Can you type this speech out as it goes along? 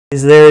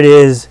There it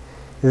is.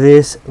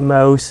 This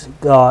mouse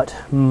got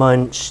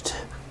munched.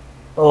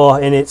 Oh,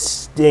 and it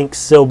stinks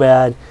so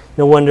bad.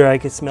 No wonder I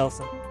could smell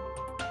something.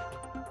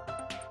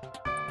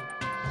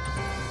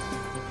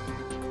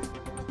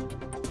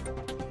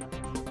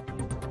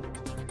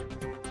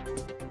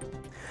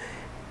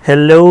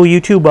 Hello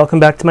YouTube, welcome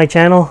back to my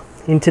channel.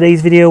 In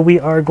today's video we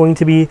are going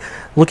to be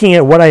looking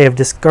at what I have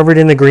discovered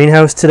in the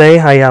greenhouse today.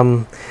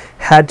 I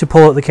had to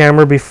pull out the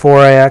camera before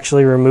I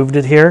actually removed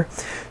it here.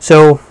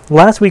 So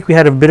last week we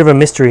had a bit of a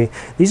mystery.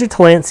 These are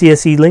Tillandsia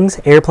seedlings,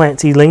 air plant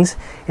seedlings,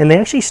 and they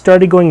actually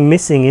started going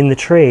missing in the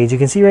tray. As you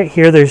can see right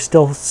here, there's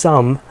still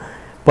some,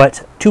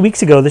 but 2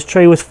 weeks ago this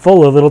tray was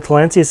full of little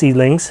Tillandsia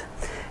seedlings,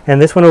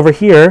 and this one over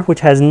here,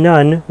 which has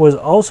none, was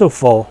also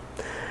full.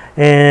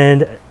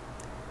 And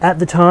at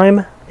the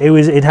time,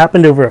 it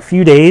happened over a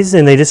few days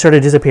and they just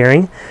started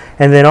disappearing,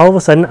 and then all of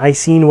a sudden I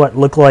seen what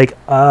looked like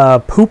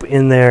poop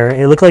in there.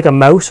 It looked like a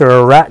mouse or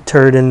a rat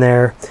turd in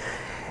there,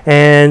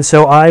 and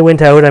so I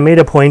went out. I made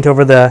a point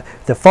over the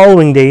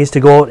following days to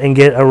go out and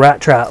get a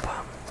rat trap,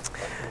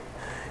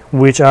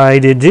 which I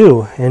did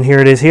do, and here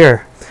it is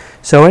here.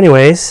 So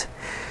anyways,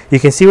 you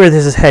can see where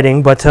this is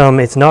heading, but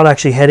it's not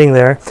actually heading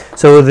there.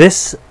 So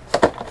this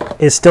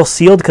is still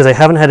sealed because I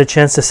haven't had a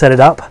chance to set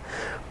it up,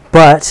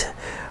 but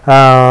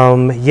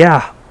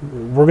yeah,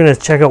 we're gonna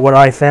check out what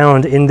I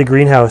found in the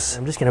greenhouse.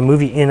 I'm just gonna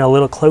move you in a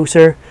little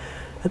closer.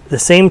 At the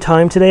same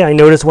time today, I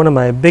noticed one of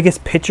my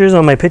biggest pitchers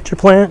on my pitcher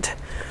plant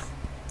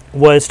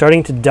was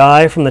starting to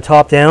die from the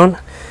top down,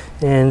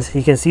 and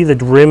you can see the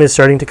rim is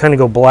starting to kind of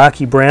go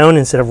blacky brown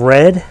instead of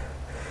red,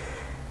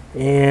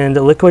 and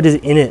the liquid is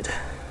in it.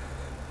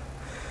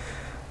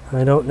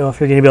 I don't know if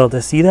you're gonna be able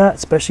to see that,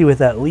 especially with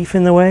that leaf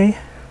in the way.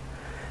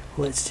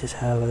 Let's just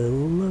have a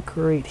look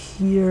right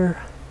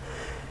here.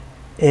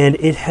 And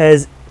it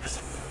has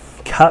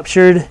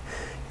captured,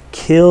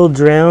 killed,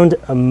 drowned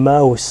a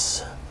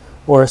mouse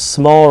or a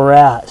small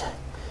rat.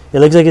 It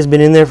looks like it's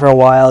been in there for a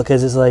while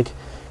because it's like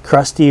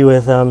crusty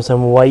with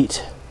some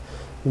white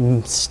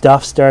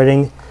stuff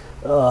starting.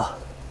 Ugh.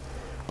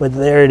 But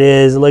there it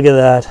is. Look at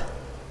that.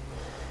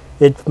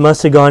 It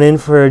must have gone in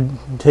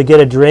to get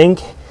a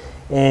drink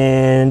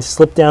and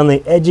slipped down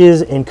the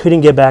edges and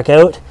couldn't get back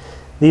out.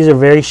 These are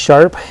very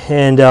sharp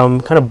and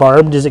kind of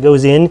barbed as it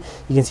goes in.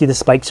 You can see the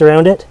spikes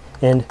around it,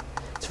 and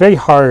it's very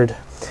hard,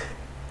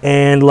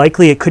 and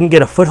likely it couldn't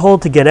get a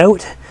foothold to get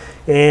out.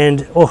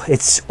 And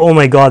oh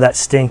my god, that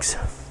stinks.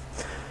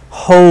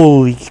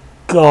 Holy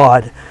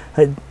god.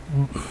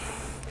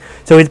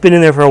 So it's been in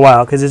there for a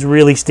while because it's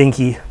really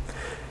stinky.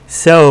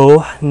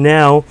 So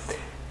now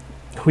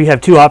we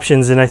have two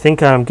options, and I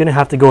think I'm gonna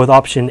have to go with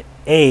option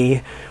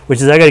A, which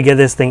is I gotta get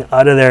this thing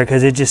out of there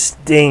because it just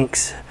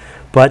stinks.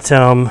 But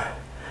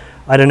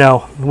I don't know,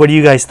 what do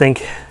you guys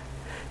think?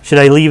 Should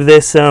I leave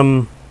this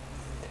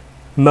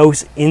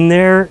mouse in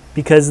there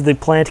because the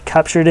plant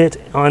captured it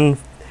on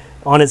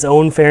its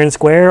own fair and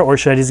square, or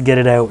should I just get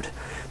it out?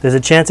 There's a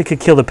chance it could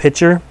kill the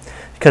pitcher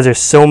because there's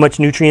so much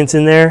nutrients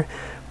in there,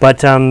 but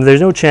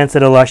there's no chance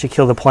that it'll actually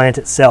kill the plant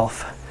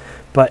itself.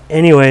 But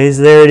anyways,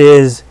 there it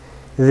is.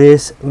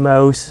 This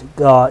mouse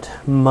got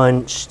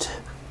munched.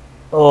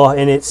 Oh,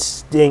 and it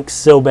stinks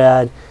so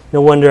bad.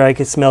 No wonder I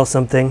could smell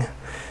something.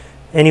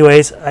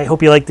 Anyways, I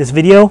hope you like this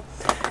video,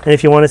 and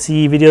if you want to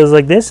see videos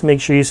like this,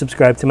 make sure you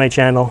subscribe to my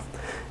channel.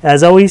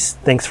 As always,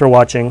 thanks for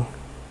watching.